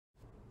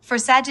For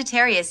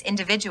Sagittarius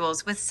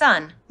individuals with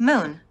Sun,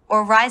 Moon,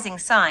 or rising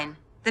sign,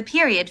 the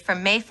period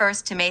from May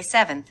 1st to May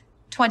 7th,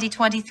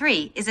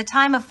 2023 is a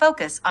time of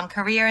focus on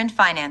career and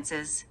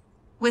finances.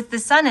 With the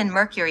Sun and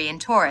Mercury in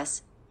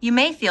Taurus, you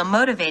may feel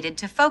motivated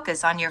to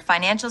focus on your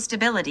financial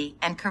stability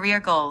and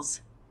career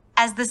goals.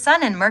 As the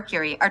Sun and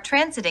Mercury are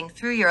transiting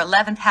through your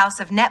 11th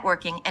house of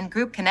networking and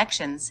group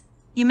connections,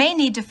 you may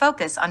need to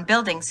focus on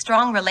building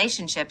strong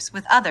relationships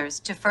with others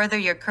to further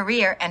your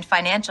career and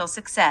financial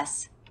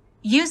success.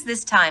 Use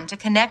this time to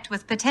connect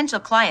with potential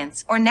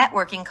clients or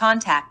networking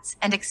contacts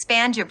and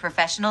expand your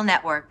professional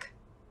network.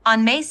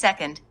 On May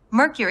 2nd,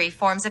 Mercury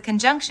forms a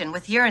conjunction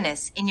with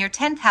Uranus in your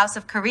 10th house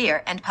of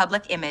career and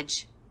public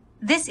image.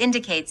 This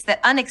indicates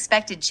that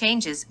unexpected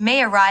changes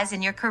may arise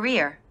in your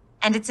career,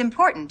 and it's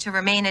important to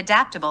remain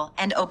adaptable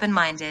and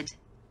open-minded.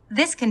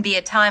 This can be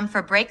a time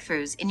for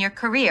breakthroughs in your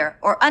career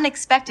or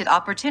unexpected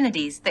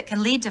opportunities that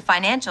can lead to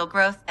financial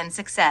growth and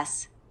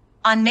success.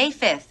 On May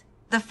 5th,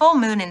 the full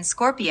moon in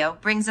Scorpio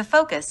brings a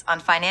focus on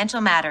financial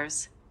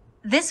matters.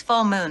 This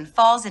full moon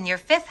falls in your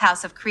 5th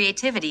house of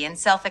creativity and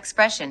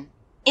self-expression,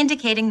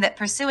 indicating that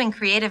pursuing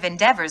creative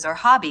endeavors or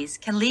hobbies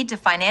can lead to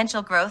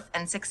financial growth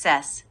and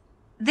success.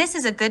 This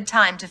is a good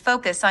time to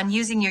focus on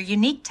using your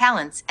unique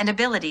talents and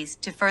abilities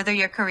to further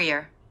your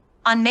career.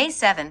 On May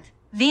 7th,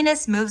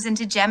 Venus moves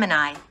into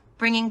Gemini,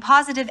 bringing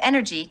positive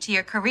energy to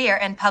your career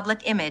and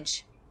public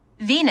image.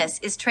 Venus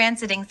is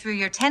transiting through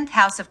your 10th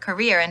house of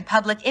career and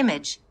public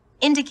image,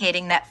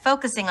 indicating that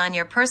focusing on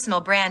your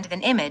personal brand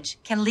and image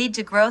can lead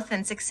to growth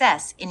and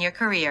success in your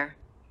career.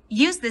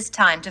 Use this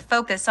time to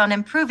focus on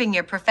improving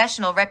your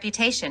professional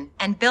reputation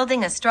and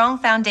building a strong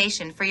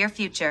foundation for your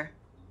future.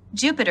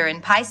 Jupiter in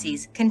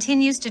Pisces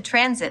continues to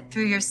transit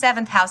through your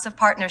 7th house of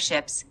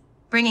partnerships,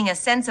 bringing a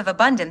sense of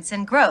abundance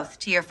and growth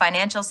to your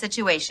financial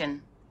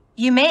situation.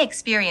 You may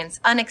experience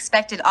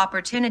unexpected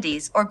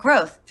opportunities or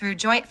growth through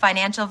joint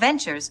financial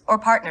ventures or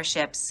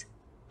partnerships.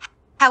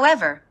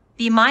 However,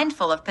 be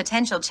mindful of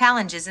potential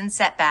challenges and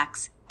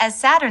setbacks, as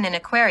Saturn in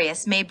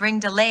Aquarius may bring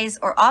delays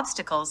or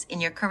obstacles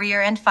in your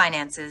career and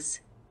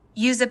finances.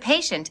 Use a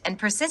patient and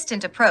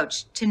persistent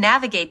approach to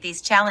navigate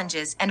these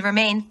challenges and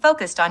remain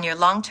focused on your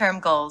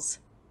long-term goals.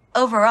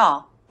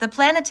 Overall, the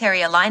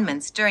planetary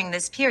alignments during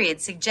this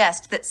period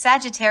suggest that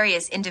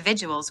Sagittarius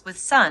individuals with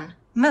Sun,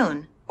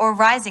 Moon, or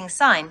rising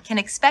sign can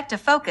expect a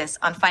focus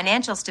on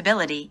financial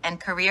stability and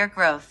career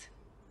growth.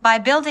 By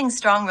building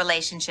strong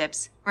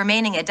relationships,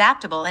 remaining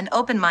adaptable and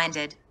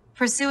open-minded,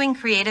 pursuing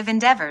creative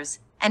endeavors,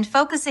 and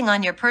focusing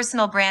on your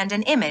personal brand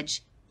and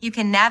image, you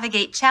can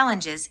navigate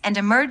challenges and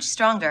emerge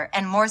stronger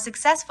and more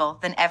successful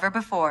than ever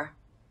before.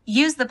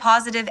 Use the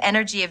positive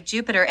energy of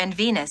Jupiter and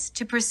Venus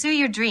to pursue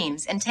your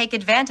dreams and take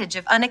advantage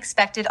of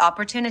unexpected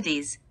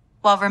opportunities,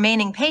 while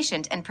remaining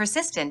patient and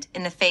persistent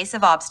in the face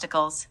of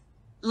obstacles.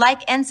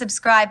 Like and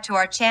subscribe to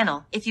our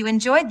channel if you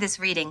enjoyed this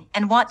reading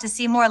and want to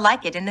see more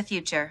like it in the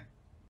future.